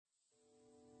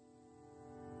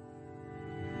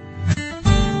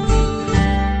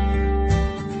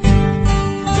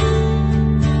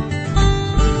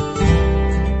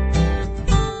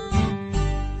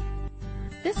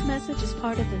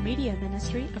media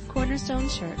ministry of Cornerstone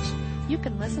Church. You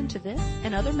can listen to this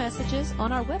and other messages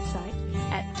on our website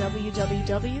at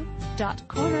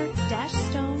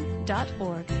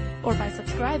www.corner-stone.org or by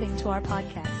subscribing to our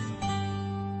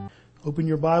podcast. Open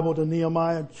your Bible to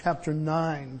Nehemiah chapter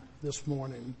 9 this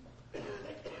morning. Go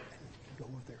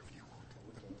over there if you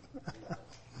want.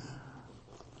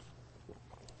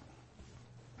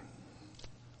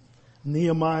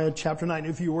 Nehemiah chapter 9.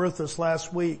 If you were with us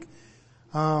last week,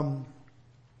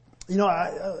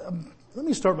 let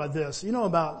me start by this.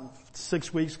 About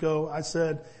 6 weeks ago, I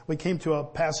said, we came to a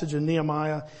passage in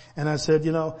Nehemiah, and I said,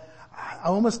 I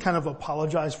almost kind of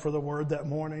apologized for the word that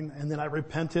morning, and then I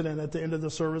repented, and at the end of the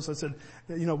service I said,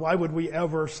 why would we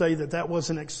ever say that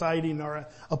wasn't exciting or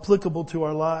applicable to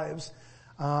our lives?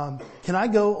 Can I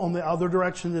go on the other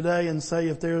direction today and say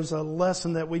if there's a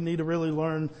lesson that we need to really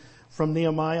learn from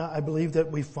Nehemiah, I believe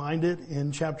that we find it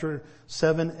in chapter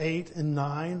 7, 8, and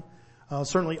 9.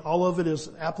 Certainly all of it is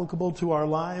applicable to our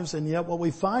lives, and yet what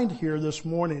we find here this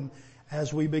morning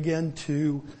as we begin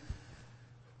to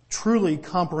truly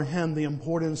comprehend the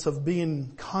importance of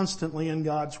being constantly in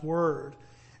God's Word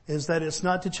is that it's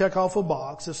not to check off a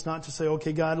box. It's not to say,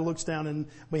 okay, God looks down and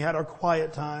we had our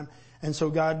quiet time, and so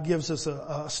God gives us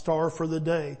a star for the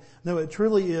day. No, it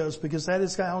truly is, because that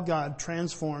is how God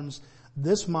transforms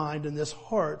this mind and this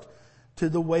heart to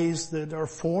the ways that are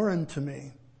foreign to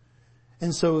me.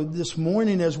 And so this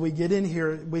morning as we get in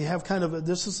here, we have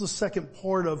this is the second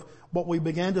part of what we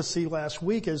began to see last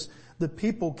week, as the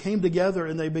people came together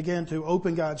and they began to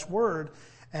open God's Word.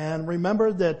 And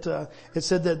remember that it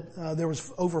said that there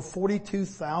was over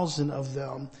 42,000 of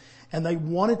them, and they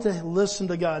wanted to listen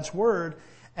to God's Word,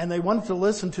 and they wanted to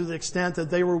listen to the extent that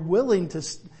they were willing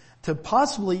to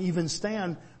possibly even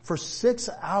stand for 6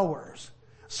 hours.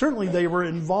 Certainly they were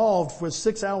involved with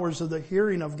 6 hours of the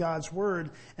hearing of God's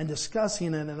Word and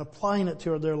discussing it and applying it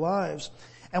to their lives.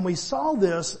 And we saw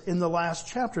this in the last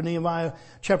chapter, Nehemiah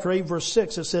chapter 8 verse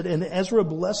 6. It said, "And Ezra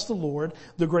blessed the Lord,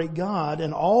 the great God,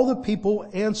 and all the people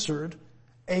answered,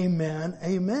 Amen,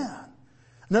 Amen."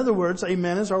 In other words,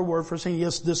 amen is our word for saying,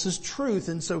 yes, this is truth.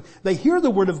 And so they hear the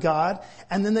Word of God,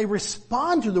 and then they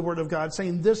respond to the Word of God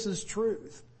saying, this is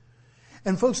truth.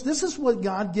 And folks, this is what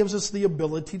God gives us the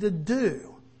ability to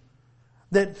do.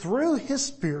 That through His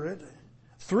Spirit,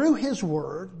 through His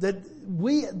Word, that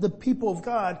we, the people of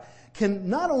God, can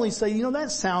not only say,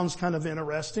 that sounds kind of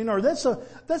interesting, or that's a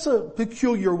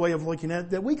peculiar way of looking at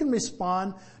it, that we can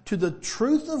respond to the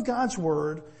truth of God's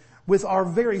Word with our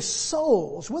very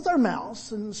souls, with our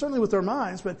mouths, and certainly with our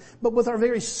minds, but with our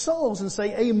very souls, and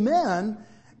say, Amen,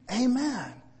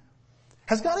 Amen.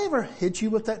 Has God ever hit you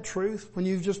with that truth when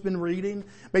you've just been reading?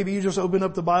 Maybe you just open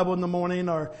up the Bible in the morning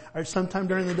or sometime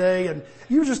during the day, and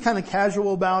you were just kind of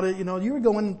casual about it. You were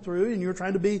going through and you were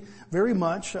trying to be very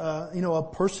much, a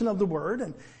person of the Word,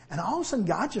 and all of a sudden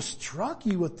God just struck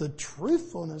you with the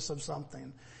truthfulness of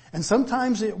something. And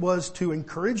sometimes it was to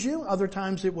encourage you. Other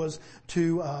times it was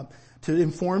to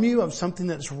inform you of something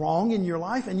that's wrong in your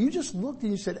life. And you just looked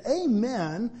and you said,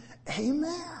 Amen,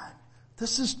 Amen.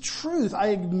 This is truth. I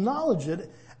acknowledge it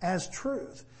as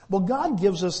truth. Well, God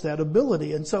gives us that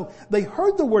ability. And so they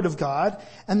heard the Word of God,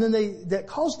 and then that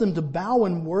caused them to bow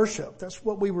and worship. That's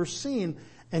what we were seeing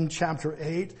in chapter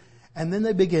 8. And then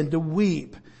they began to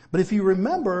weep. But if you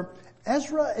remember,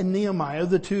 Ezra and Nehemiah,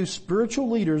 the two spiritual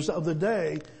leaders of the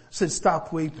day, said,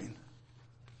 stop weeping.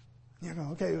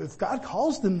 Okay, if God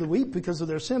calls them to weep because of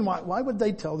their sin, why would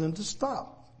they tell them to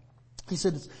stop? He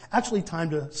said, it's actually time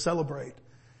to celebrate.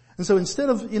 And so instead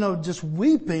of, just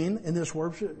weeping in this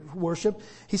worship,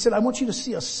 he said, I want you to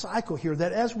see a cycle here,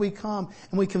 that as we come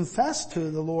and we confess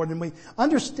to the Lord and we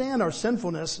understand our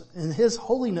sinfulness and His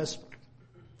holiness,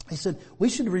 he said, we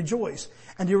should rejoice.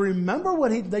 And do you remember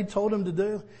what they told him to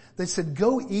do? They said,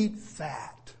 go eat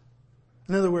fat.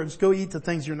 In other words, go eat the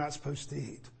things you're not supposed to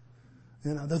eat.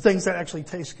 The things that actually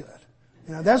taste good.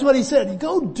 That's what he said.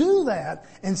 Go do that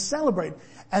and celebrate.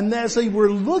 And as they were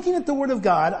looking at the Word of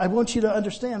God, I want you to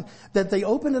understand that they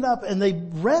opened it up and they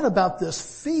read about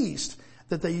this feast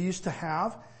that they used to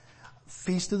have.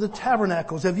 Feast of the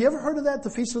Tabernacles. Have you ever heard of that? The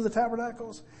Feast of the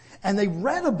Tabernacles? And they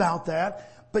read about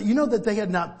that, but you know that they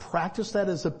had not practiced that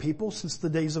as a people since the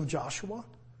days of Joshua?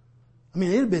 I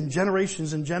mean, it had been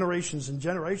generations and generations and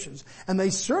generations. And they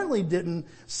certainly didn't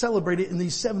celebrate it in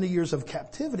these 70 years of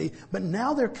captivity. But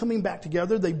now they're coming back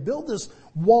together. They build this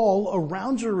wall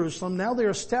around Jerusalem. Now they're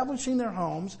establishing their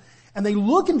homes. And they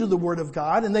look into the Word of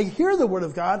God and they hear the Word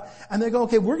of God. And they go,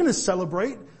 okay, we're going to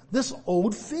celebrate this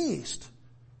old feast.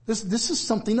 This is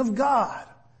something of God.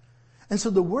 And so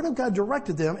the Word of God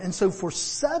directed them. And so for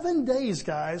 7 days,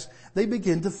 guys, they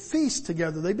begin to feast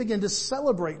together. They begin to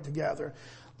celebrate together.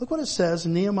 Look what it says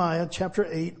in Nehemiah chapter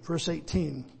 8, verse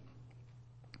 18.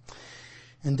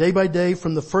 And day by day,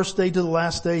 from the first day to the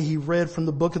last day, he read from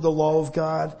the book of the law of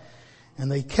God.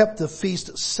 And they kept the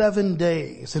feast 7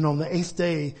 days. And on the 8th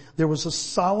day, there was a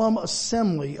solemn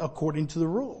assembly according to the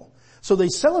rule. So they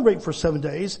celebrate for 7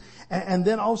 days, and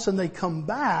then all of a sudden they come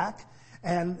back,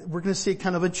 and we're going to see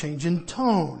kind of a change in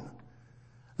tone.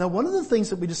 Now, one of the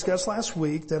things that we discussed last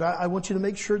week that I want you to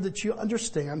make sure that you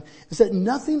understand is that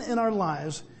nothing in our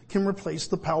lives can replace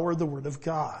the power of the Word of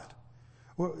God.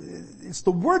 It's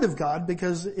the Word of God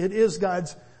because it is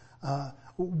God's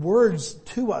words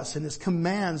to us and His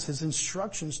commands, His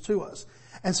instructions to us.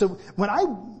 And so when I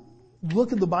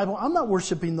look at the Bible, I'm not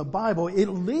worshiping the Bible. It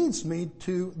leads me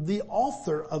to the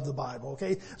author of the Bible,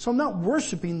 okay? So I'm not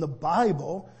worshiping the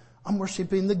Bible. I'm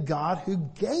worshiping the God who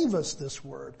gave us this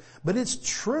word. But it's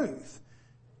truth,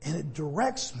 and it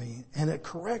directs me, and it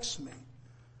corrects me.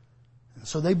 And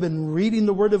so they've been reading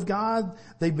the Word of God.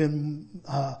 They've been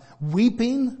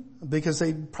weeping because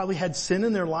they probably had sin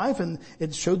in their life, and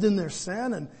it showed them their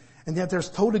sin. And yet they're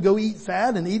told to go eat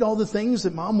fat and eat all the things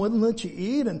that mom wouldn't let you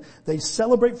eat. And they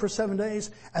celebrate for 7 days.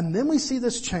 And then we see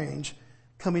this change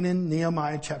coming in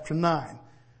Nehemiah chapter 9.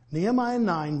 Nehemiah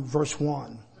 9 verse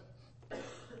 1.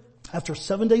 After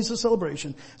 7 days of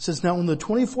celebration, it says, now on the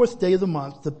 24th day of the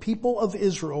month, the people of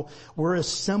Israel were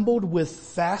assembled with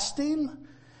fasting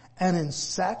and in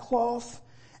sackcloth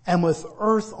and with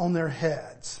earth on their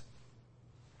heads.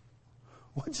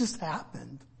 What just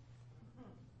happened?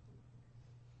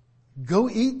 Go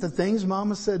eat the things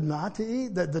Mama said not to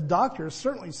eat? That the doctor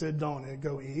certainly said don't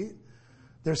go eat.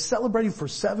 They're celebrating for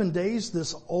 7 days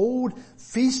this old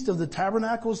Feast of the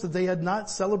Tabernacles that they had not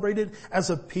celebrated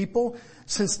as a people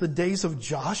since the days of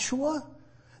Joshua.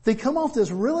 They come off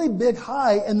this really big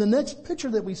high, and the next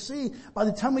picture that we see by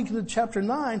the time we get to chapter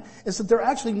 9 is that they're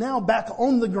actually now back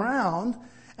on the ground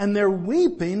and they're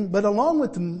weeping, but along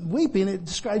with them weeping, it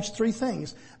describes 3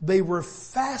 things. They were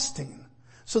fasting.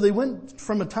 So they went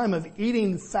from a time of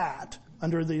eating fat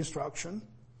under the instruction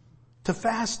to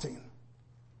fasting.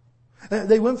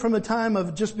 They went from a time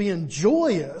of just being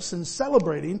joyous and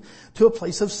celebrating to a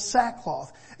place of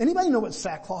sackcloth. Anybody know what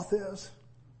sackcloth is?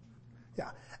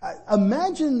 Yeah.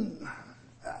 Imagine,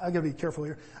 I gotta be careful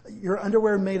here, your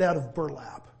underwear made out of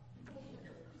burlap.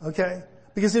 Okay?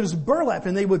 Because it was burlap,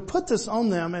 and they would put this on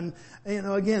them, and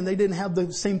again, they didn't have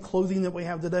the same clothing that we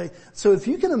have today. So if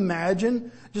you can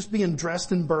imagine just being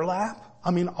dressed in burlap,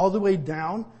 all the way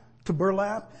down to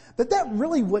burlap, that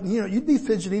really wouldn't, you'd be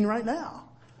fidgeting right now.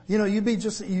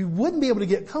 You wouldn't be able to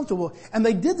get comfortable. And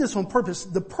they did this on purpose.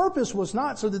 The purpose was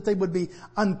not so that they would be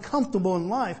uncomfortable in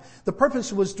life. The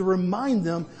purpose was to remind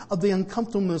them of the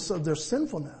uncomfortableness of their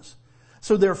sinfulness.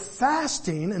 So they're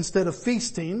fasting instead of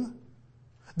feasting.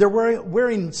 They're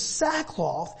wearing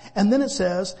sackcloth. And then it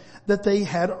says that they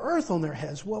had earth on their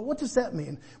heads. Well, what does that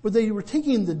mean? Well, they were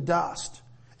taking the dust.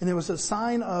 And it was a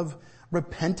sign of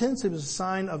repentance. It was a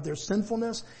sign of their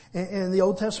sinfulness in the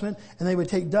Old Testament. And they would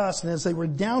take dust, and as they were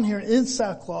down here in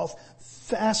sackcloth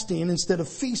fasting instead of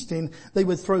feasting, they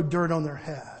would throw dirt on their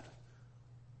head.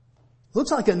 Looks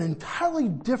like an entirely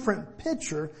different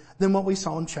picture than what we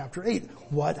saw in chapter 8.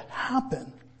 What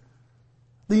happened?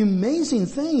 The amazing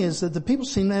thing is that the people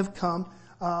seem to have come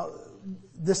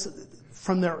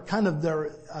from their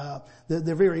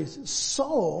very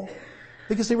soul,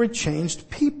 because they were changed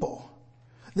people.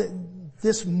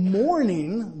 This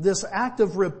mourning, this act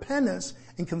of repentance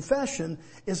and confession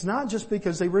is not just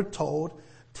because they were told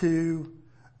to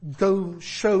go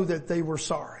show that they were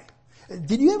sorry.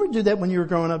 Did you ever do that when you were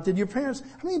growing up? Did your parents,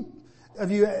 how many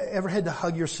of you ever had to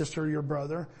hug your sister or your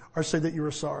brother or say that you were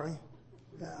sorry?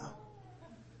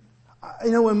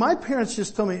 Yeah. When my parents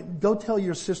just told me, go tell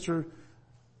your sister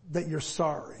that you're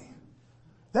sorry,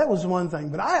 that was one thing.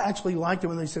 But I actually liked it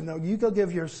when they said, no, you go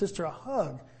give your sister a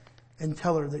hug and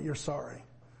tell her that you're sorry.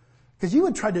 Because you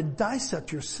would try to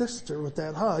dissect your sister with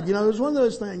that hug. It was one of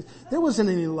those things. There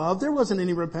wasn't any love. There wasn't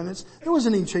any repentance. There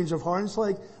wasn't any change of heart. It's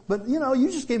like, but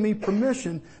you just gave me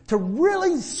permission to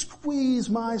really squeeze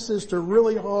my sister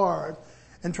really hard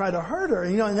and try to hurt her.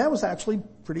 And that was actually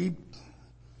pretty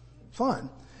fun.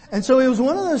 And so it was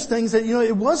one of those things that,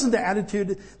 it wasn't the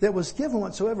attitude that was given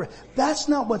whatsoever. That's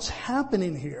not what's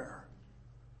happening here.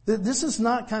 This is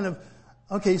not kind of,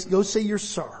 okay, go say you're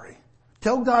sorry.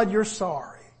 Tell God you're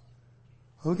sorry.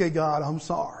 Okay, God, I'm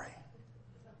sorry.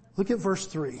 Look at verse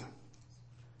 3. And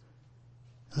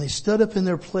they stood up in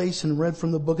their place and read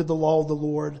from the book of the law of the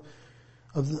Lord,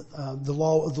 the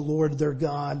law of the Lord their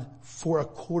God, for a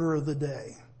quarter of the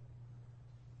day.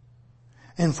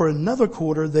 And for another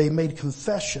quarter, they made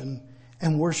confession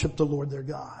and worshiped the Lord their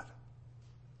God.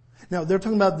 Now, they're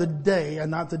talking about the day and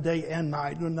not the day and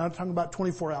night. They're not talking about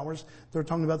 24 hours. They're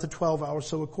talking about the 12 hours.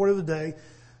 So a quarter of the day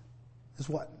is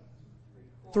what?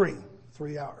 3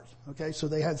 hours. Okay, so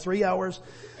they had 3 hours.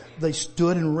 They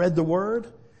stood and read the word.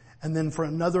 And then for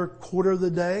another quarter of the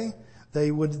day,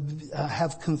 they would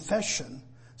have confession.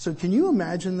 So can you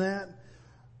imagine that?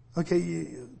 Okay,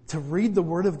 to read the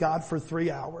word of God for 3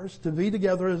 hours, to be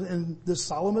together in this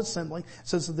solemn assembly. It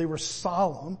says that they were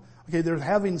solemn. Okay, they're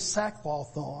having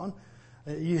sackcloth on.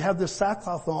 You have the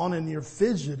sackcloth on and you're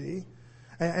fidgety.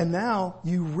 And now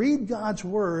you read God's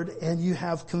word and you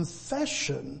have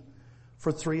confession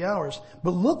for 3 hours.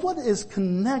 But look what is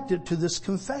connected to this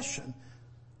confession.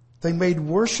 They made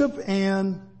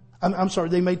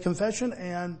they made confession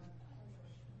and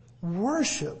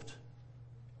worshiped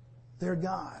their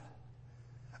God.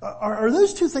 Are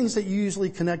those two things that you usually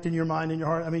connect in your mind and your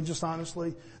heart? I mean, just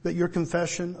honestly, that your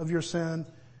confession of your sin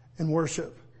and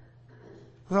worship.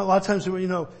 A lot of times,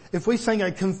 if we sang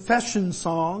a confession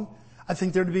song, I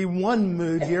think there'd be one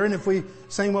mood here. And if we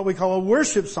sang what we call a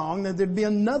worship song, then there'd be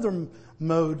another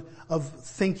mode of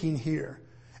thinking here.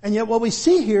 And yet what we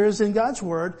see here is in God's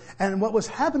word and what was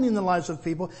happening in the lives of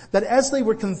people, that as they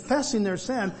were confessing their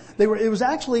sin, it was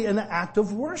actually an act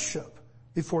of worship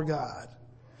before God.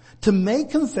 To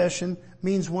make confession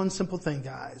means one simple thing,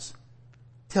 guys.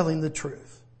 Telling the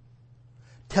truth.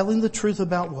 Telling the truth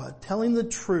about what? Telling the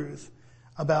truth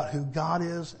about who God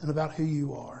is and about who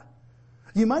you are.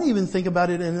 You might even think about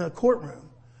it in a courtroom.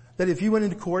 That if you went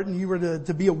into court and you were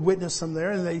to be a witness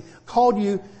somewhere and they called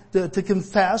you to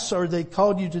confess or they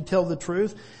called you to tell the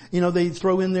truth, they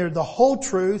throw in there the whole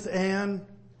truth and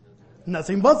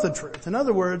nothing but the truth. In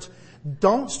other words,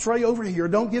 don't stray over here.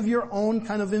 Don't give your own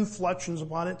kind of inflections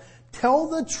upon it. Tell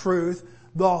the truth,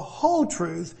 the whole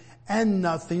truth, and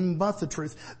nothing but the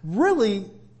truth. Really,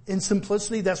 in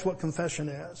simplicity, that's what confession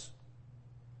is.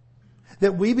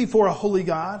 That we before a holy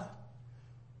God,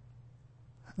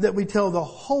 that we tell the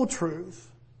whole truth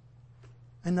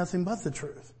and nothing but the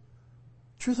truth.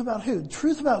 Truth about who?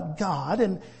 Truth about God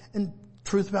and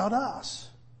truth about us.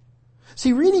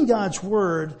 See, reading God's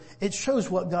word, it shows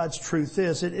what God's truth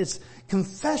is. It's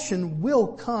confession will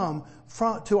come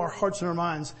to our hearts and our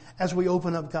minds as we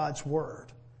open up God's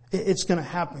word. It's going to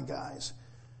happen, guys.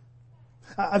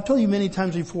 I've told you many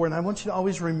times before, and I want you to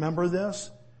always remember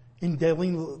this in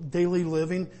daily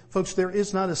living. Folks, there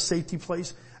is not a safety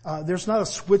place. There's not a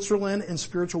Switzerland in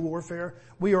spiritual warfare.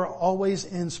 We are always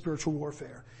in spiritual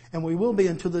warfare. And we will be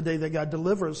until the day that God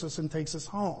delivers us and takes us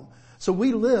home. So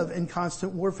we live in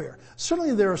constant warfare.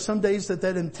 Certainly there are some days that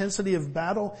intensity of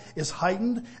battle is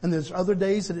heightened, and there's other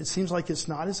days that it seems like it's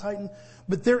not as heightened.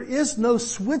 But there is no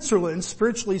Switzerland,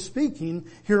 spiritually speaking,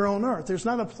 here on earth. There's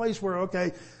not a place where,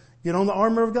 get on the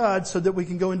armor of God so that we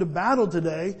can go into battle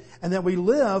today, and that we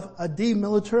live a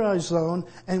demilitarized zone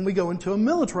and we go into a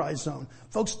militarized zone.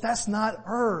 Folks, that's not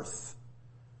earth.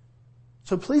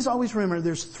 So please always remember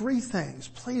there's 3 things.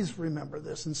 Please remember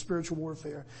this in spiritual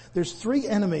warfare. There's 3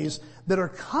 enemies that are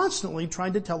constantly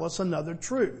trying to tell us another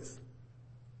truth.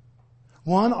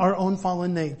 1, our own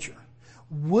fallen nature.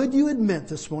 Would you admit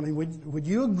this morning, would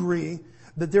you agree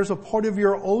that there's a part of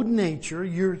your old nature,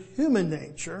 your human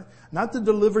nature, not the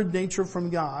delivered nature from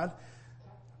God,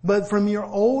 but from your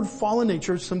old fallen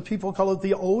nature, some people call it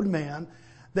the old man,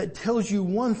 that tells you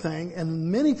one thing, and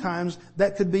many times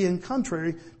that could be in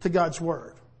contrary to God's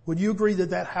word. Would you agree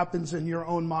that happens in your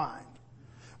own mind?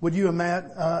 Would you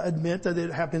admit that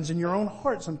it happens in your own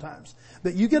heart sometimes?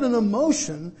 That you get an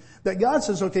emotion that God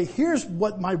says, okay, here's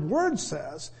what my word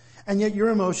says, and yet your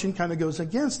emotion kind of goes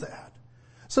against that.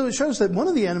 So it shows that one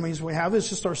of the enemies we have is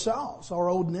just ourselves, our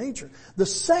old nature. The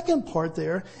second part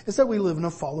there is that we live in a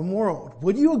fallen world.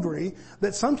 Would you agree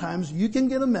that sometimes you can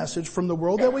get a message from the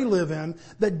world that we live in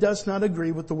that does not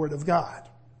agree with the Word of God?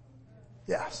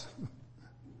 Yes.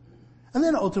 And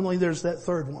then ultimately there's that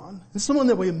third one. It's the one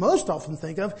that we most often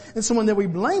think of, and someone that we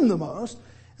blame the most,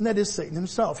 and that is Satan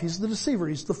himself. He's the deceiver.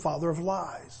 He's the father of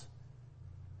lies.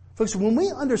 Folks, when we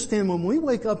understand, when we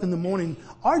wake up in the morning,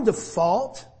 our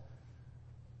default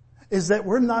is that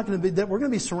we're going to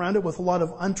be surrounded with a lot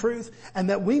of untruth, and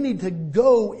that we need to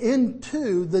go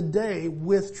into the day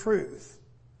with truth.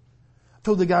 I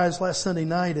told the guys last Sunday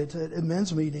night at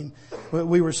men's meeting,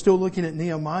 we were still looking at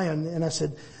Nehemiah, and I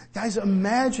said, guys,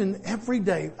 imagine every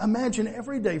day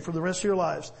for the rest of your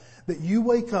lives that you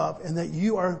wake up and that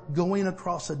you are going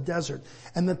across a desert,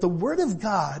 and that the Word of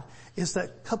God is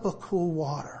that cup of cool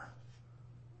water.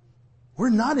 We're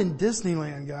not in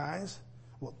Disneyland, guys.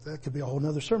 Well, that could be a whole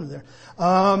nother sermon there.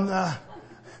 I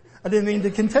didn't mean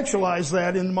to contextualize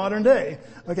that in modern day.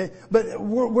 Okay. But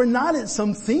we're not at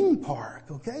some theme park.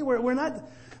 Okay. We're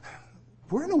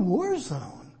We're in a war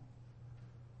zone.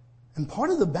 And part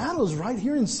of the battle is right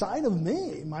here inside of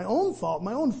me. My own fault,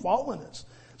 my own fallenness.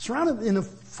 Surrounded in a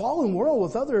fallen world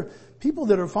with other people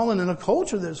that are fallen, in a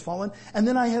culture that is fallen. And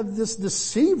then I have this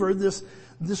deceiver, this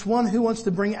one who wants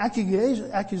to bring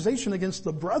accusation against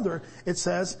the brother. It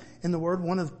says in the word,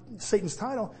 one of Satan's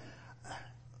title.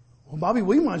 Well, Bobby,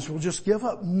 we might as well just give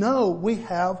up. No, we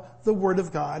have the Word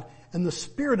of God and the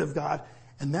Spirit of God,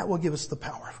 and that will give us the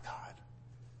power of God.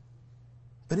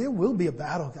 But it will be a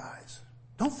battle, guys.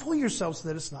 Don't fool yourselves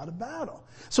that it's not a battle.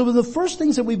 So the first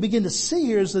things that we begin to see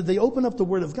here is that they open up the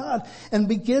Word of God and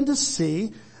begin to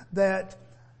see that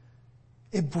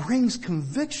it brings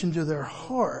conviction to their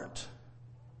heart.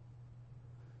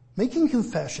 Making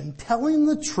confession, telling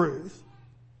the truth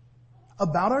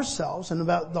about ourselves and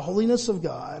about the holiness of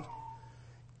God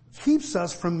keeps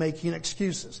us from making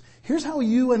excuses. Here's how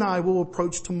you and I will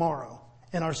approach tomorrow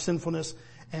and our sinfulness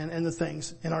and the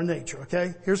things in our nature,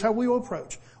 okay? Here's how we will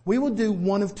approach. We will do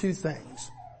one of two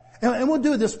things. And we'll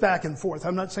do this back and forth.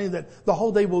 I'm not saying that the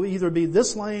whole day will either be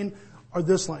this lane or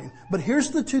this lane. But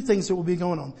here's the two things that will be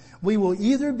going on. We will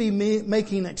either be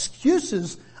making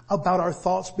excuses about our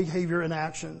thoughts, behavior, and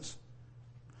actions,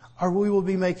 or we will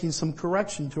be making some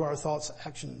correction to our thoughts,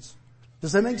 actions.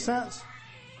 Does that make sense?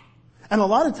 And a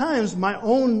lot of times my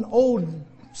own old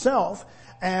self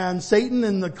and Satan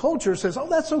and the culture says, oh,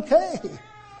 that's okay.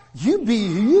 You be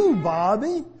you,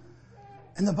 Bobby.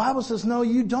 And the Bible says, no,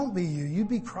 you don't be you. You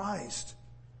be Christ.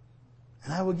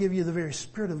 And I will give you the very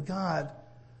Spirit of God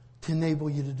to enable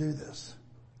you to do this.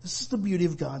 This is the beauty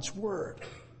of God's Word.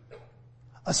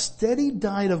 A steady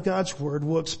diet of God's Word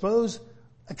will expose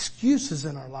excuses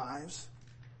in our lives.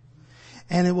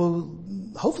 And it will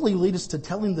hopefully lead us to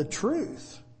telling the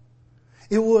truth.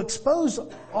 It will expose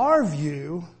our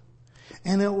view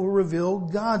and it will reveal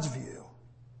God's view.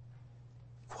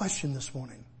 Question this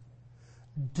morning.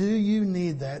 Do you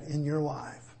need that in your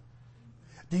life?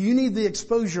 Do you need the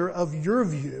exposure of your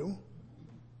view?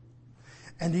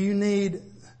 And do you need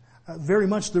very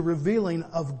much the revealing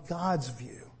of God's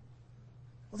view?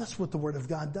 Well, that's what the Word of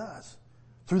God does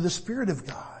through the Spirit of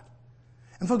God.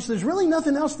 And folks, there's really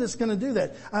nothing else that's going to do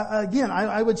that. Again,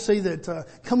 I would say that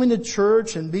coming to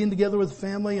church and being together with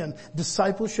family and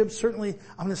discipleship, certainly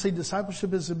I'm going to say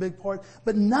discipleship is a big part,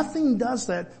 but nothing does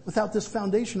that without this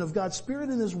foundation of God's Spirit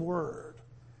and His Word.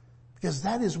 Because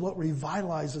that is what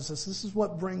revitalizes us. This is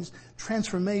what brings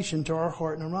transformation to our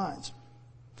heart and our minds.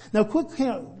 Now, quick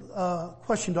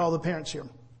question to all the parents here.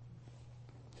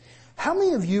 How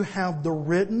many of you have the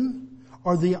written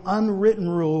or the unwritten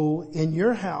rule in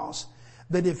your house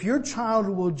that if your child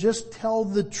will just tell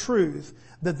the truth,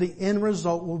 that the end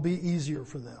result will be easier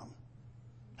for them?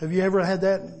 Have you ever had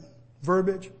that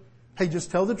verbiage? Hey,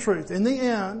 just tell the truth. In the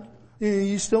end,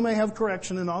 you still may have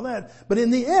correction and all that, but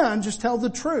in the end, just tell the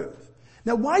truth.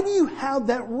 Now, why do you have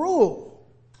that rule?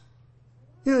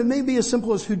 It may be as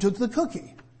simple as who took the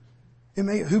cookie.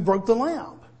 Who broke the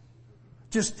lamp.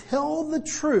 Just tell the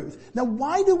truth. Now,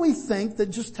 why do we think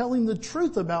that just telling the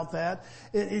truth about that,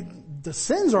 the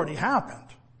sin's already happened.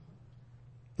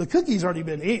 The cookie's already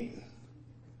been eaten.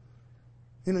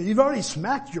 You've already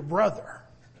smacked your brother.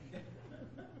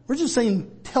 We're just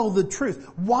saying tell the truth.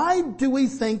 Why do we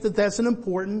think that that's an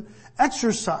important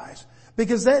exercise?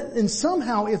 Because and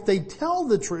somehow if they tell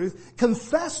the truth,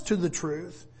 confess to the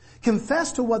truth,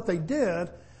 confess to what they did,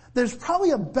 there's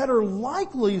probably a better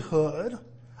likelihood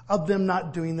of them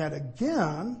not doing that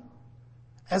again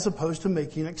as opposed to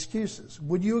making excuses.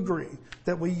 Would you agree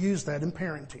that we use that in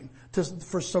parenting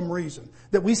for some reason?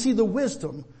 That we see the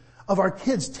wisdom of our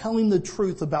kids telling the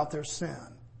truth about their sin.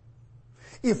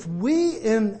 If we,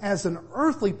 as an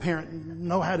earthly parent,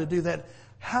 know how to do that,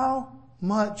 how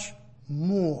much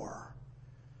more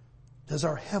does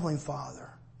our Heavenly Father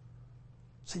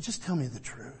say, just tell me the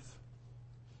truth?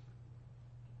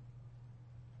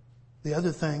 The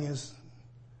other thing is,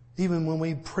 even when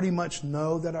we pretty much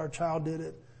know that our child did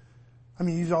it,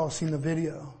 you've all seen the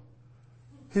video.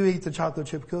 Who ate the chocolate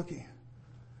chip cookie?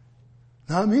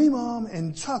 Not me, Mom.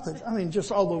 And chocolate,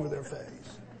 just all over their face.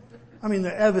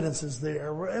 The evidence is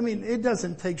there. It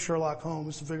doesn't take Sherlock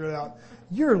Holmes to figure it out.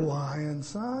 You're lying,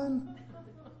 son.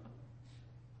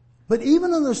 But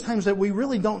even in those times that we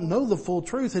really don't know the full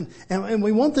truth and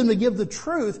we want them to give the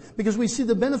truth because we see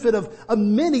the benefit of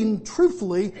admitting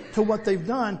truthfully to what they've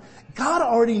done, God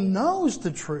already knows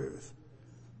the truth.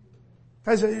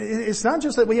 Guys, it's not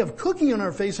just that we have cookie on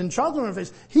our face and chocolate on our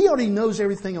face. He already knows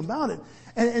everything about it.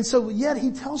 And so yet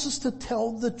He tells us to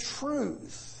tell the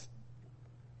truth.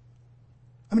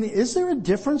 Is there a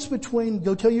difference between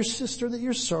go tell your sister that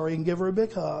you're sorry and give her a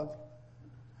big hug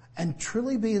and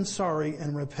truly being sorry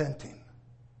and repenting?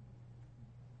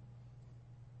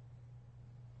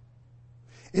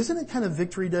 Isn't it kind of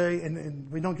victory day?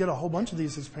 And we don't get a whole bunch of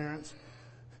these as parents.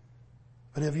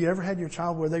 But have you ever had your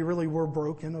child where they really were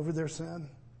broken over their sin?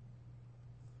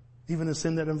 Even a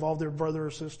sin that involved their brother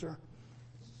or sister?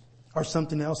 Or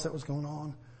something else that was going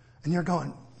on? And you're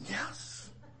going, yes.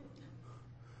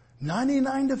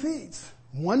 99 defeats.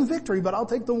 1 victory, but I'll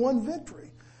take the 1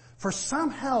 victory. For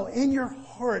somehow in your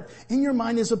heart, in your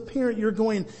mind as a parent,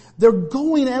 they're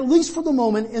going, at least for the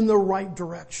moment, in the right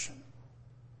direction.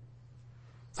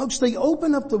 Folks, they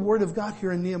open up the Word of God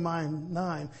here in Nehemiah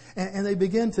 9, and they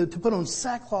begin to put on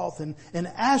sackcloth and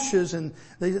ashes, and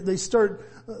they start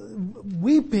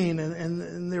weeping,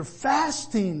 and they're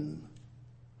fasting.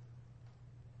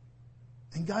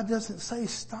 And God doesn't say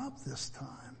stop this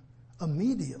time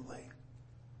immediately.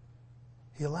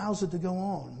 He allows it to go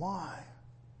on. Why?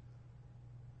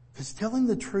 Because telling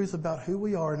the truth about who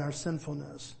we are and our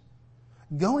sinfulness,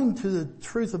 going to the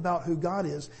truth about who God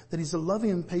is, that He's a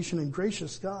loving and patient and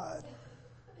gracious God,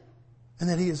 and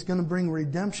that He is going to bring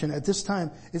redemption. At this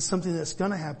time, it's something that's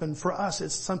going to happen. For us,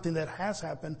 it's something that has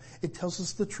happened. It tells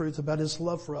us the truth about His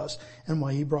love for us and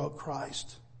why He brought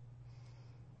Christ.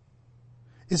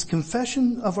 Is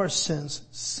confession of our sins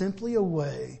simply a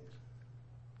way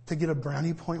to get a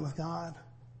brownie point with God?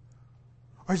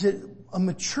 Or is it a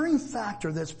maturing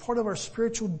factor that's part of our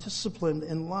spiritual discipline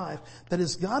in life, that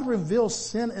as God reveals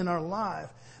sin in our life,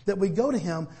 that we go to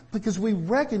Him because we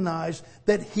recognize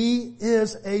that He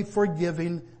is a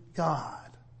forgiving God?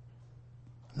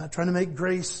 I'm not trying to make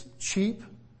grace cheap.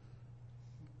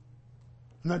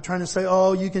 I'm not trying to say,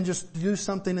 oh, you can just do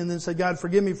something and then say, God,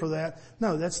 forgive me for that.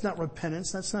 No, that's not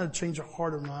repentance. That's not a change of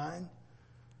heart or mind.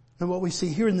 And what we see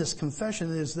here in this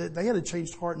confession is that they had a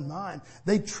changed heart and mind.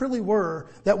 They truly were.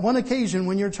 That one occasion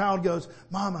when your child goes,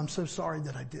 Mom, I'm so sorry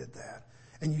that I did that.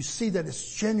 And you see that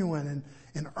it's genuine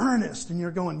and earnest, and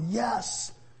you're going,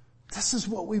 yes, this is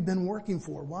what we've been working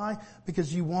for. Why?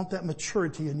 Because you want that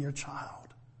maturity in your child.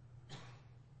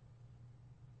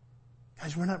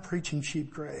 Guys, we're not preaching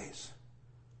cheap grace.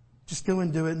 Just go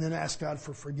and do it and then ask God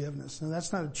for forgiveness. No,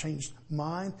 that's not a changed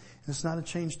mind, and it's not a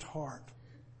changed heart.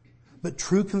 But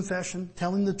true confession,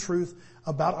 telling the truth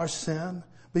about our sin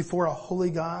before a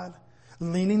holy God,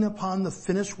 leaning upon the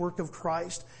finished work of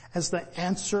Christ as the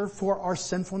answer for our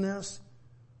sinfulness,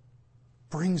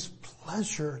 brings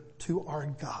pleasure to our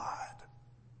God.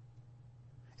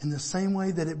 In the same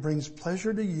way that it brings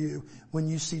pleasure to you when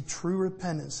you see true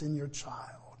repentance in your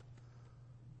child.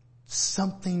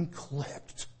 Something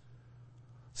clicked.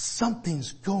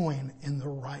 Something's going in the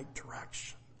right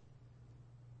direction.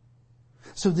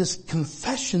 So this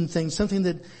confession thing, something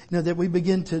that, that we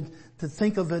begin to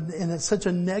think of it in such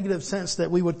a negative sense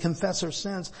that we would confess our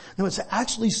sins. No, it's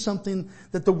actually something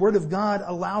that the Word of God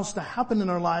allows to happen in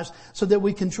our lives so that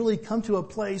we can truly come to a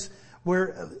place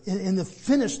where in the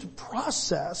finished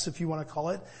process, if you want to call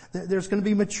it, there's going to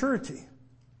be maturity.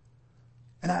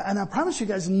 And I promise you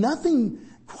guys, nothing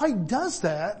quite does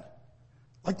that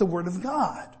like the Word of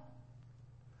God.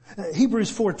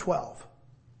 Hebrews 4:12.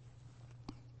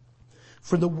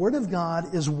 For the Word of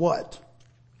God is what?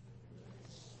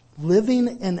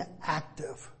 Living and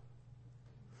active.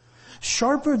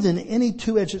 Sharper than any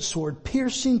two-edged sword,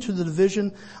 piercing to the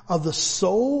division of the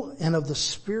soul and of the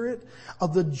spirit,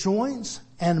 of the joints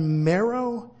and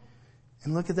marrow.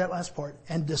 And look at that last part.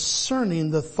 And discerning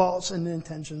the thoughts and the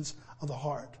intentions of the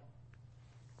heart.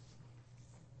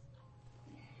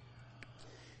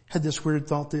 Had this weird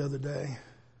thought the other day.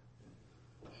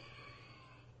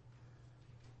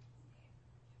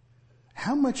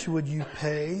 How much would you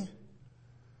pay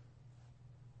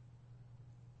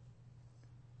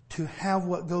to have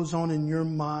what goes on in your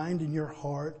mind and your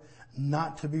heart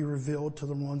not to be revealed to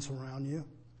the ones around you?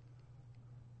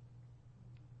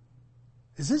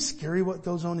 Is it scary what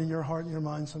goes on in your heart and your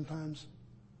mind sometimes?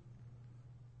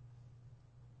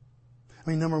 I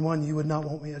mean, number one, you would not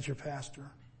want me as your pastor.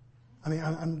 I mean,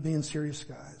 I'm being serious,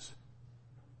 guys.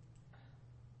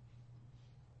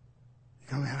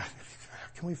 You go, man,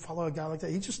 can we follow a guy like that?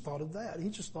 He just thought of that. He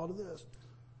just thought of this.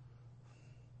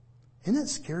 Isn't it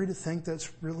scary to think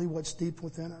that's really what's deep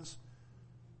within us?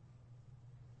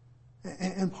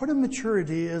 And part of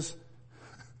maturity is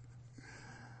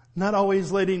not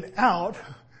always letting out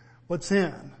what's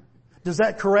in. Does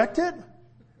that correct it?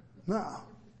 No.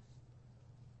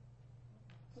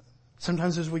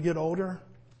 Sometimes as we get older,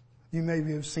 you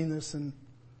maybe have seen this, and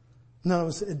no,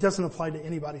 it doesn't apply to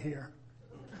anybody here.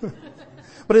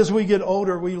 But as we get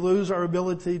older, we lose our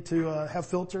ability to have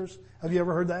filters. Have you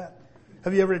ever heard that?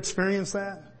 Have you ever experienced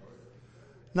that?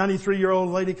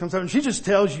 93-year-old lady comes up and she just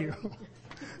tells you.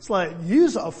 It's like,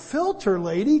 use a filter,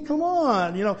 lady. Come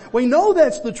on. We know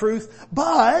that's the truth,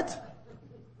 but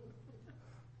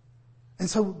And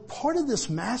so part of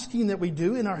this masking that we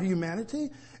do in our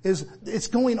humanity is it's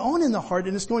going on in the heart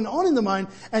and it's going on in the mind,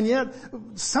 and yet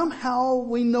somehow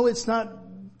we know it's not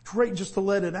great just to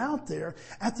let it out there.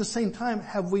 At the same time,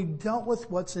 have we dealt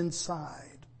with what's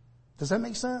inside? Does that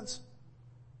make sense?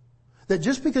 That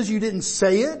just because you didn't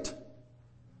say it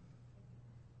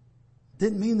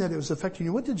didn't mean that it was affecting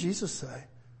you. What did Jesus say?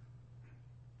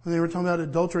 When they were talking about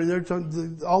adultery,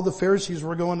 all the Pharisees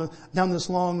were going down this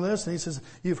long list, and he says,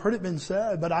 you've heard it been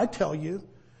said, but I tell you.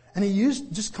 And he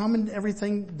used just common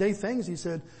everyday things. He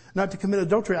said, not to commit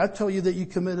adultery. I tell you that you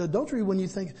commit adultery when you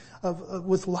think of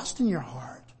with lust in your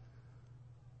heart.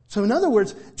 So in other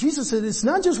words, Jesus said it's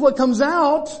not just what comes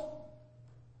out,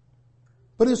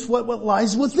 but it's what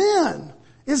lies within.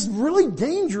 It's really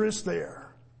dangerous there.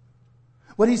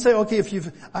 What did he say? Okay,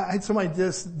 I had somebody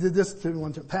did this to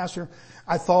one pastor.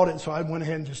 I thought it, so I went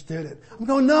ahead and just did it. I'm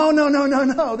going,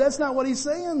 no. That's not what he's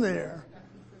saying there.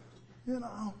 You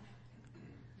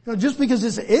know, just because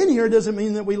it's in here doesn't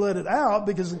mean that we let it out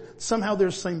because somehow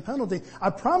there's the same penalty. I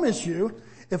promise you,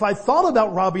 if I thought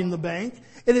about robbing the bank,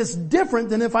 it is different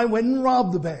than if I went and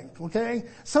robbed the bank, okay?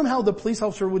 Somehow the police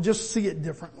officer would just see it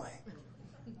differently.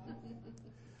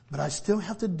 But I still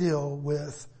have to deal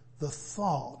with the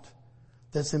thought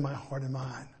that's in my heart and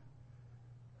mind.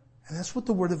 And that's what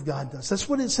the Word of God does. That's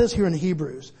what it says here in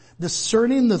Hebrews.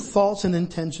 Discerning the thoughts and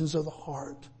intentions of the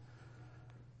heart.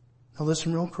 Now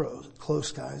listen real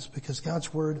close, guys, because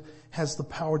God's Word has the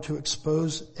power to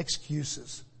expose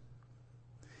excuses.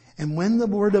 And when the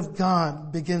Word of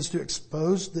God begins to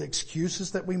expose the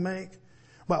excuses that we make,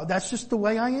 well, that's just the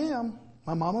way I am.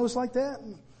 My mama was like that.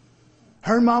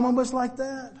 Her mama was like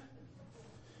that.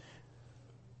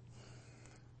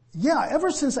 Yeah,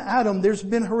 ever since Adam, there's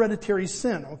been hereditary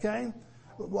sin, okay?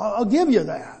 Well, I'll give you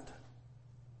that.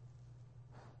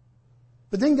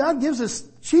 But then God gives us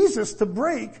Jesus to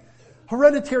break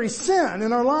hereditary sin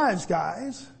in our lives,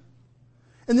 guys.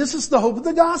 And this is the hope of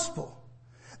the gospel.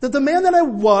 That the man that I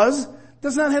was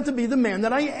does not have to be the man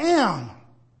that I am.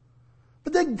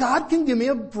 But that God can give me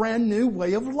a brand new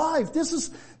way of life. This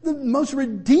is the most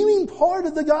redeeming part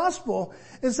of the gospel,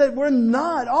 is that we're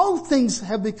not, all things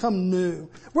have become new.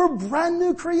 We're brand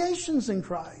new creations in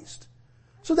Christ.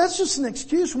 So that's just an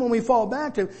excuse when we fall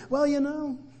back to, well, you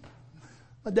know,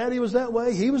 my daddy was that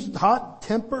way. He was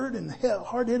hot-tempered and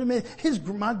hard-headed.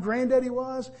 My granddaddy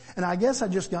was, and I guess I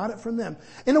just got it from them.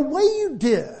 In a way you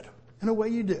did. In a way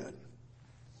you did.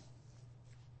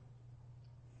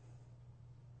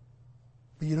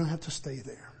 But you don't have to stay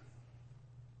there.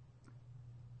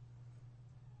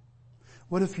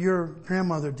 What if your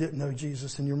grandmother didn't know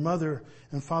Jesus and your mother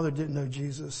and father didn't know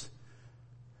Jesus?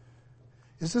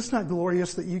 Is this not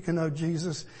glorious that you can know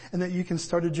Jesus and that you can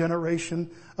start a generation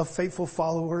of faithful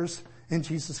followers in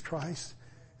Jesus Christ?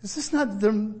 Is this not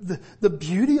the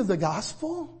beauty of the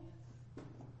gospel?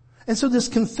 And so this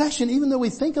confession, even though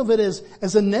we think of it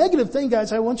as a negative thing,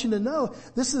 guys, I want you to know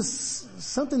this is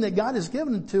something that God has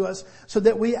given to us so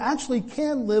that we actually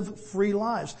can live free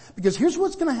lives. Because here's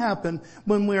what's going to happen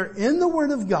when we're in the Word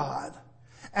of God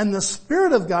and the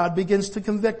Spirit of God begins to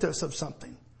convict us of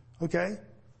something. Okay?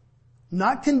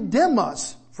 Not condemn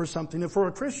us for something if we're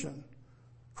a Christian.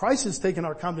 Christ has taken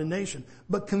our condemnation,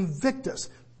 but convict us.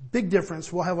 Big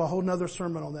difference. We'll have a whole nother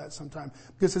sermon on that sometime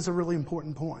because it's a really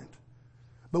important point.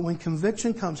 But when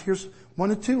conviction comes, here's one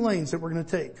of two lanes that we're going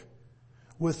to take.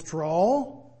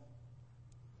 Withdrawal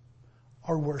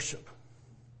or worship.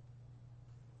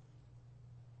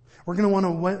 We're going to want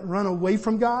to run away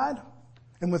from God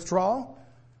and withdraw.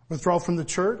 Withdraw from the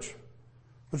church.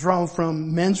 Withdraw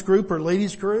from men's group or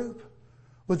ladies group.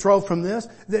 Withdraw from this.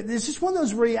 It's just one of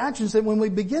those reactions that when we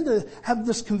begin to have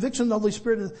this conviction of the Holy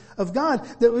Spirit of God,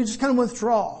 that we just kind of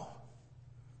withdraw.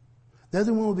 The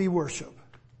other one will be worship.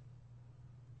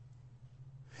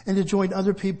 And to join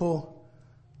other people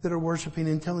that are worshiping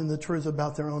and telling the truth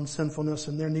about their own sinfulness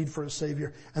and their need for a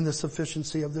Savior and the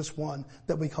sufficiency of this one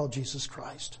that we call Jesus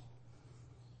Christ.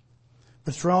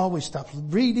 Withdrawal, we stop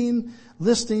reading,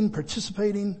 listening,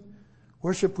 participating.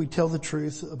 Worship, we tell the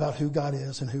truth about who God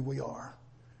is and who we are.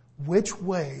 Which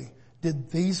way did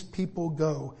these people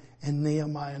go in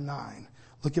Nehemiah 9?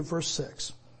 Look at verse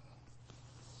 6.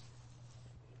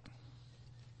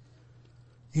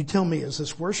 You tell me, is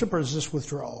this worship or is this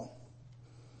withdrawal?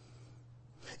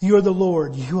 You are the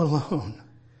Lord, you alone.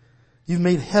 You've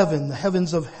made heaven, the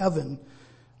heavens of heaven,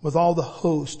 with all the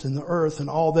host and the earth and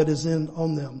all that is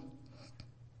on them,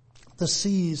 the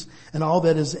seas and all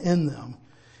that is in them,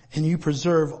 and you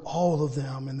preserve all of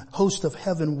them, and the host of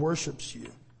heaven worships you.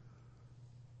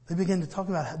 They begin to talk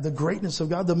about the greatness of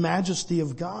God, the majesty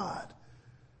of God.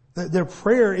 Their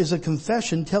prayer is a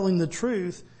confession telling the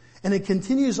truth, And it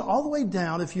continues all the way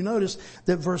down. If you notice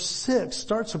that verse 6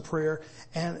 starts a prayer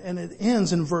and it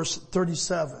ends in verse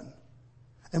 37.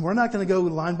 And we're not going to go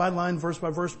line by line, verse by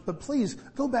verse, but please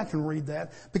go back and read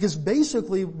that. Because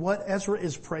basically what Ezra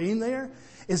is praying there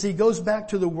is he goes back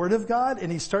to the Word of God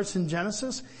and he starts in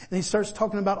Genesis and he starts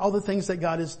talking about all the things that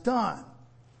God has done.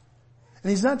 And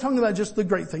he's not talking about just the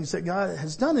great things that God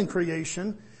has done in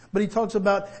creation, but he talks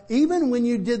about even when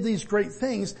you did these great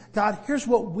things, God, here's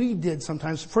what we did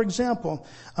sometimes. For example,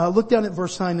 look down at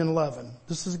verse 9 and 11.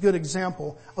 This is a good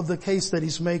example of the case that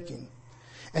he's making.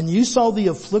 And you saw the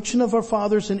affliction of our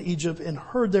fathers in Egypt and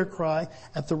heard their cry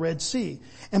at the Red Sea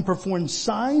and performed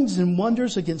signs and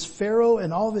wonders against Pharaoh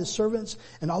and all of his servants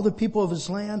and all the people of his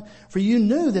land. For you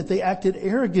knew that they acted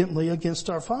arrogantly against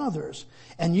our fathers,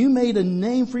 and you made a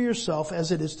name for yourself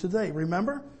as it is today.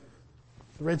 Remember?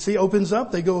 The Red Sea opens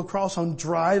up. They go across on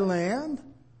dry land.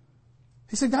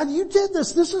 He said, God, you did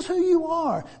this. This is who you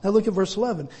are. Now look at verse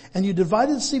 11. And you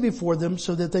divided the sea before them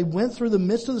so that they went through the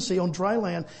midst of the sea on dry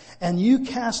land, and you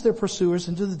cast their pursuers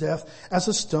into the depth as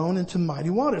a stone into mighty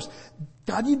waters.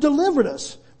 God, you delivered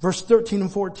us. Verse 13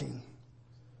 and 14.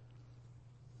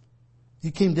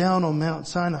 You came down on Mount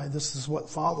Sinai. This is what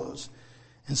follows.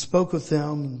 And spoke with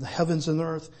them, the heavens and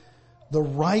earth, the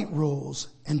right rules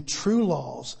and true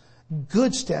laws,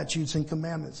 good statutes and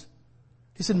commandments.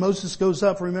 He said Moses goes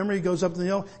up. Remember, he goes up to the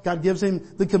hill. God gives him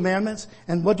the commandments.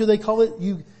 And what do they call it?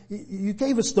 You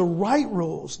gave us the right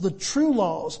rules, the true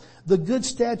laws, the good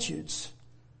statutes.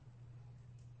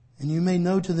 And you made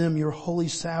known to them your holy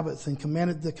Sabbath and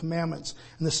commanded the commandments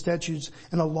and the statutes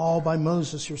and a law by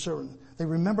Moses, your servant. They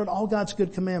remembered all God's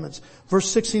good commandments.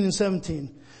 Verse 16 and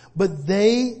 17. But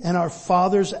they and our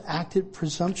fathers acted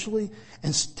presumptuously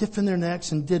and stiffened their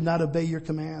necks and did not obey your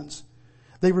commands.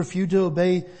 They refused to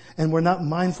obey and were not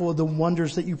mindful of the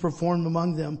wonders that you performed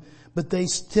among them, but they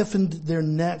stiffened their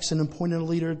necks and appointed a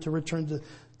leader to return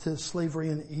to slavery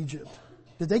in Egypt.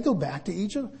 Did they go back to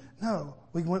Egypt? No.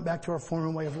 We went back to our former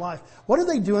way of life. What are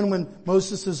they doing when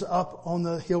Moses is up on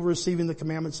the hill receiving the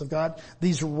commandments of God?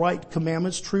 These right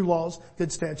commandments, true laws,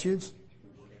 good statutes.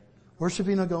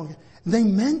 Worshiping and going. They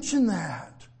mention that.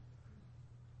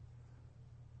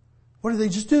 What are they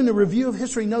just doing? A review of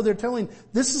history? No, they're telling,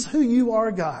 this is who you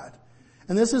are, God.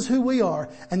 And this is who we are.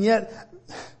 And yet,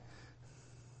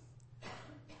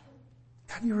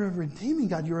 God, you're a redeeming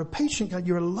God. You're a patient God.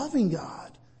 You're a loving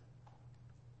God.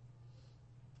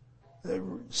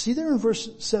 See there in verse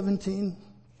 17?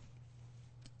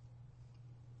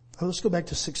 Oh, let's go back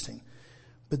to 16.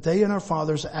 But they and our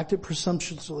fathers acted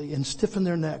presumptuously and stiffened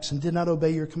their necks and did not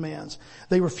obey your commands.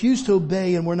 They refused to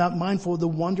obey and were not mindful of the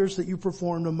wonders that you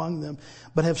performed among them,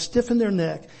 but have stiffened their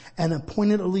neck and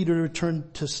appointed a leader to return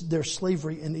to their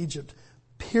slavery in Egypt.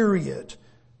 Period.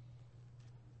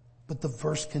 But the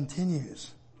verse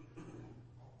continues.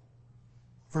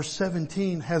 Verse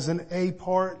 17 has an A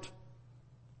part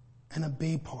and a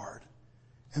B part.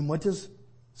 And what does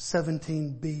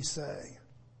 17b say?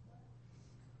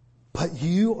 But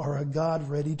you are a God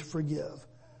ready to forgive,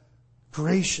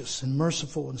 gracious and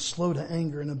merciful and slow to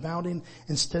anger and abounding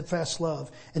in steadfast love,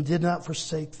 and did not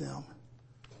forsake them.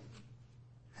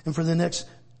 And for the next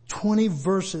 20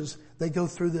 verses, they go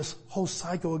through this whole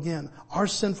cycle again. Our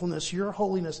sinfulness, your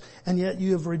holiness, and yet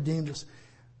you have redeemed us.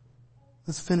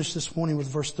 Let's finish this morning with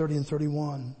verse 30 and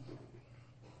 31.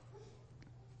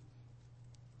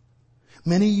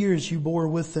 Many years you bore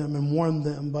with them and warned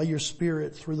them by your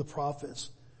Spirit through the prophets.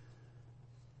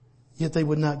 Yet they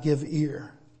would not give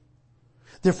ear.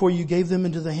 Therefore you gave them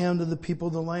into the hand of the people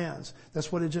of the lands.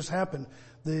 That's what had just happened.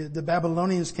 The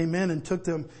Babylonians came in and took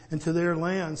them into their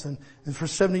lands, and for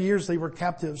 70 years they were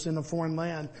captives in a foreign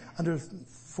land under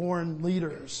foreign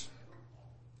leaders.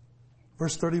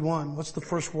 Verse 31, what's the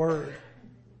first word?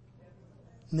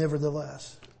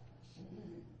 Nevertheless.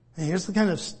 And here's the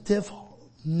kind of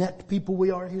stiff-necked people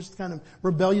we are. Here's the kind of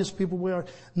rebellious people we are.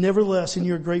 Nevertheless, in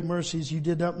your great mercies, you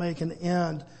did not make an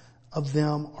end of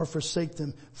them or forsake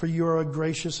them, for you are a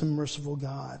gracious and merciful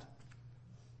God.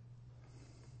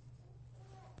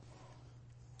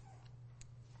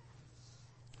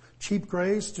 Cheap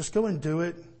grace, just go and do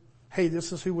it. Hey,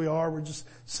 this is who we are. We're just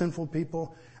sinful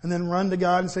people. And then run to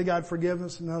God and say, God, forgive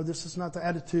us. No, this is not the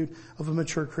attitude of a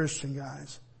mature Christian,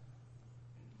 guys.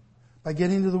 By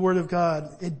getting to the Word of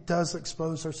God, it does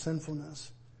expose our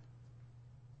sinfulness.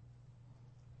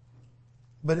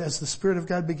 But as the Spirit of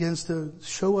God begins to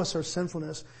show us our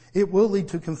sinfulness, it will lead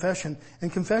to confession.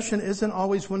 And confession isn't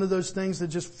always one of those things that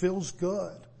just feels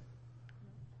good.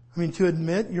 I mean, to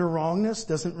admit your wrongness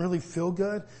doesn't really feel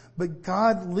good, but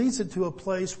God leads it to a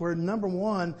place where, number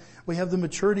one, we have the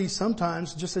maturity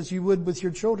sometimes, just as you would with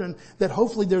your children, that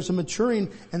hopefully there's a maturing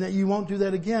and that you won't do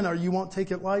that again or you won't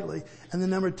take it lightly. And then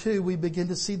number two, we begin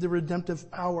to see the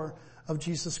redemptive power of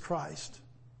Jesus Christ.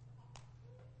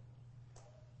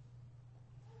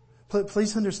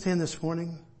 Please understand this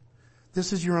morning,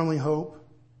 this is your only hope.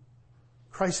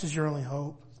 Christ is your only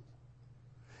hope.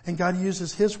 And God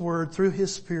uses His Word through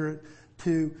His Spirit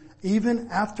to, even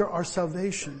after our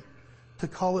salvation, to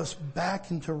call us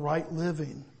back into right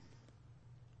living.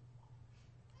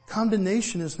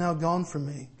 Condemnation is now gone from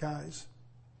me, guys.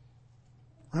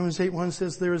 Romans 8:1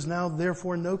 says, there is now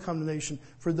therefore no condemnation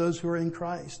for those who are in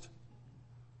Christ.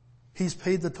 He's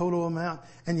paid the total amount.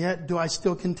 And yet, do I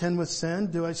still contend with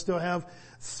sin? Do I still have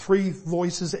 3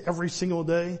 voices every single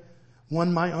day?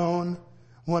 One my own,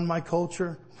 one my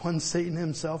culture, one Satan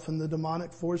himself and the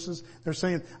demonic forces. They're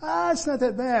saying, it's not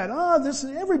that bad.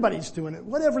 Everybody's doing it.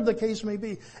 Whatever the case may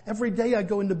be. Every day I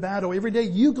go into battle. Every day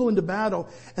you go into battle.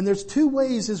 And there's 2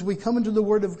 ways as we come into the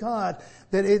Word of God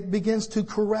that it begins to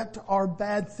correct our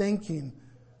bad thinking.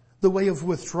 The way of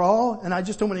withdrawal, and I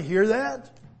just don't want to hear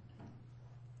that.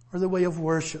 Or the way of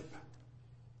worship.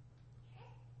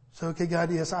 So, okay,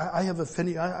 God, yes, I have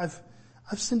offended. I've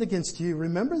sinned against you.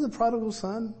 Remember the prodigal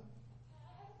son?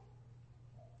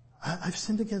 I've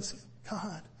sinned against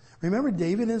God. Remember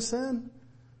David in sin?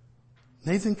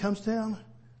 Nathan comes down.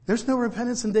 There's no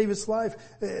repentance in David's life.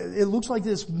 It looks like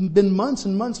it's been months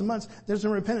and months and months. There's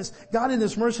no repentance. God in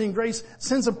His mercy and grace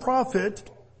sends a prophet.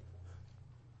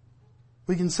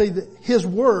 We can say that His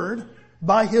Word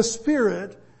by His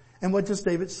Spirit. And what does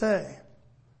David say?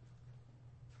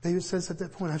 David says at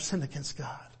that point, I've sinned against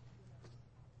God.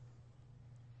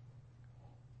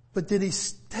 But did he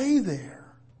stay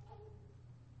there?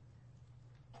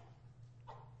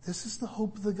 This is the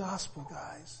hope of the gospel,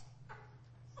 guys.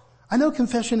 I know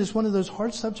confession is one of those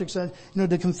hard subjects that,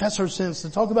 to confess our sins,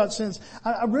 to talk about sins.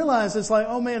 I realize it's like,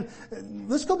 oh man,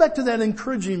 let's go back to that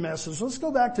encouraging message. Let's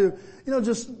go back to,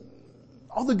 just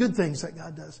all the good things that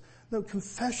God does. No,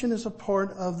 confession is a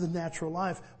part of the natural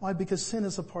life. Why? Because sin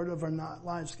is a part of our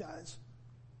lives, guys.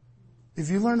 If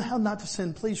you learn how not to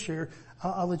sin, please share.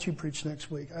 I'll let you preach next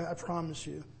week. I promise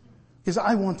you. Because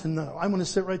I want to know. I want to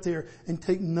sit right there and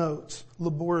take notes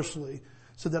laboriously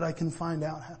so that I can find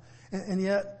out how. And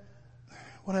yet,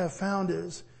 what I have found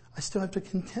is I still have to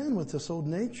contend with this old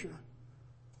nature.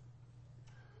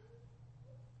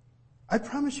 I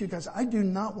promise you guys, I do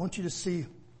not want you to see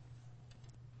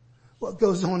what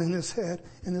goes on in this head,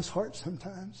 in this heart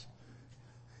sometimes.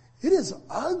 It is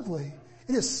ugly.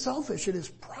 It is selfish. It is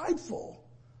prideful.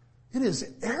 It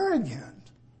is arrogant.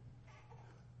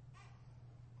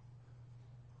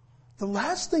 The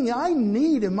last thing I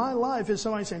need in my life is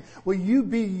somebody saying, well, you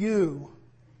be you.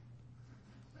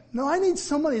 No, I need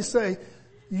somebody to say,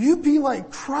 you be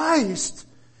like Christ.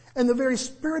 And the very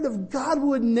Spirit of God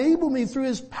will enable me through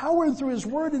His power and through His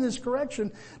Word and His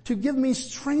correction to give me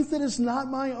strength that is not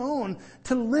my own,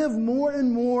 to live more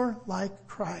and more like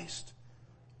Christ.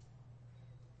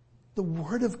 The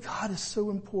Word of God is so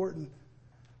important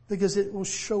because it will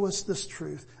show us this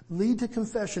truth. Lead to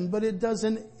confession, but it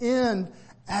doesn't end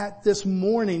at this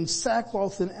morning,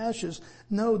 sackcloth and ashes.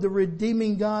 No, the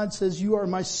redeeming God says, you are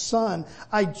my son.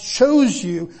 I chose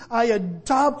you. I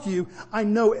adopt you. I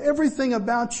know everything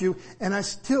about you, and I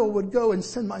still would go and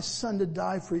send my son to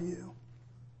die for you.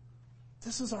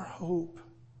 This is our hope.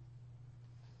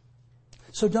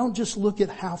 So don't just look at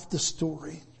half the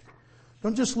story.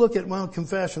 Don't just look at,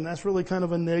 confession. That's really kind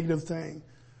of a negative thing.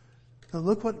 Now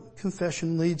look what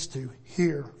confession leads to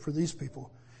here for these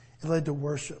people. It led to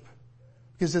worship.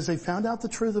 Because as they found out the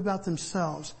truth about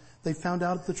themselves, they found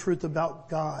out the truth about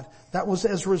God. That was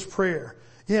Ezra's prayer.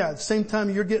 Yeah, at the same time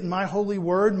you're getting my holy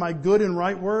word, my good and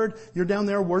right word, you're down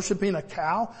there worshiping a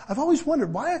cow. I've always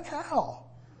wondered, why a cow?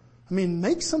 I mean,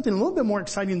 make something a little bit more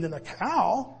exciting than a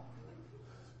cow.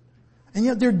 And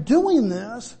yet they're doing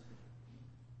this.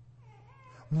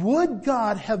 Would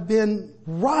God have been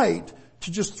right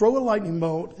to just throw a lightning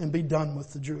bolt and be done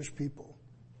with the Jewish people?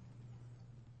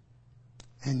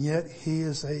 And yet He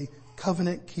is a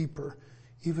covenant keeper,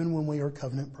 even when we are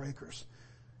covenant breakers.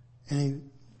 And He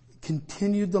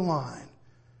continued the line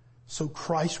so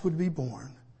Christ would be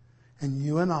born, and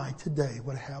you and I today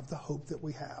would have the hope that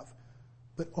we have,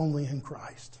 but only in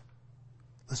Christ.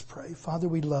 Let's pray. Father,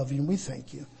 we love you and we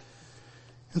thank you.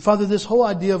 And Father, this whole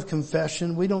idea of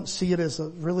confession, we don't see it as a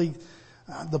really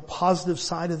the positive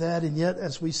side of that. And yet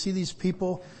as we see these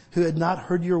people who had not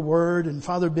heard your word and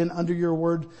Father been under your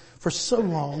word for so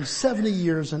long, 70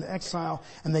 years in exile,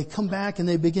 and they come back and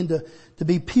they begin to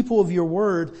be people of your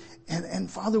word. And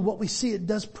Father, what we see, it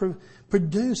does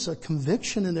produce a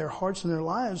conviction in their hearts and their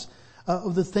lives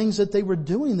of the things that they were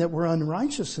doing that were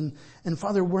unrighteous. And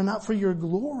Father, were not for your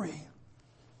glory.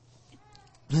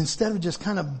 But instead of just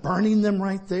kind of burning them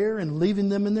right there and leaving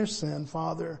them in their sin,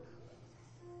 Father,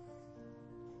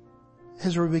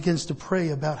 Ezra begins to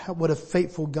pray about what a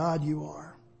faithful God you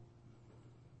are.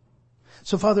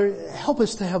 So Father, help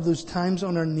us to have those times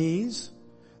on our knees.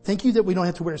 Thank you that we don't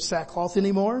have to wear sackcloth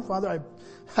anymore. Father,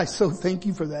 I so thank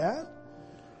you for that.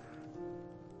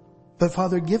 But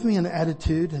Father, give me an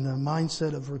attitude and a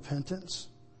mindset of repentance.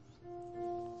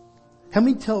 Help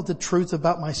me tell the truth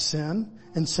about my sin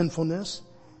and sinfulness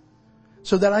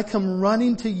so that I come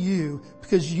running to you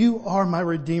because you are my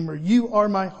Redeemer. You are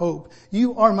my hope.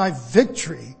 You are my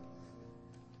victory.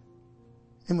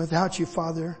 And without you,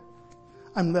 Father,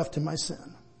 I'm left in my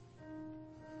sin.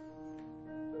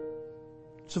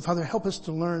 So Father, help us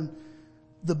to learn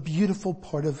the beautiful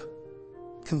part of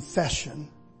confession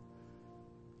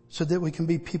so that we can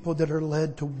be people that are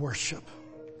led to worship.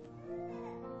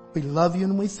 We love you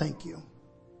and we thank you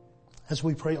as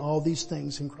we pray all these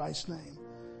things in Christ's name.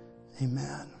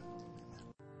 Amen.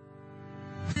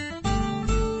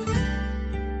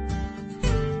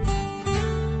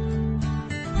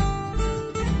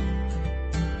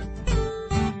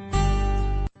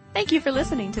 Thank you for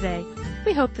listening today.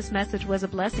 We hope this message was a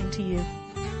blessing to you.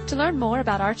 To learn more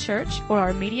about our church or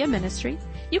our media ministry,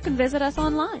 you can visit us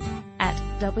online at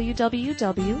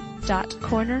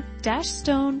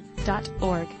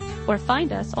www.corner-stone.org or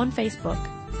find us on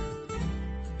Facebook.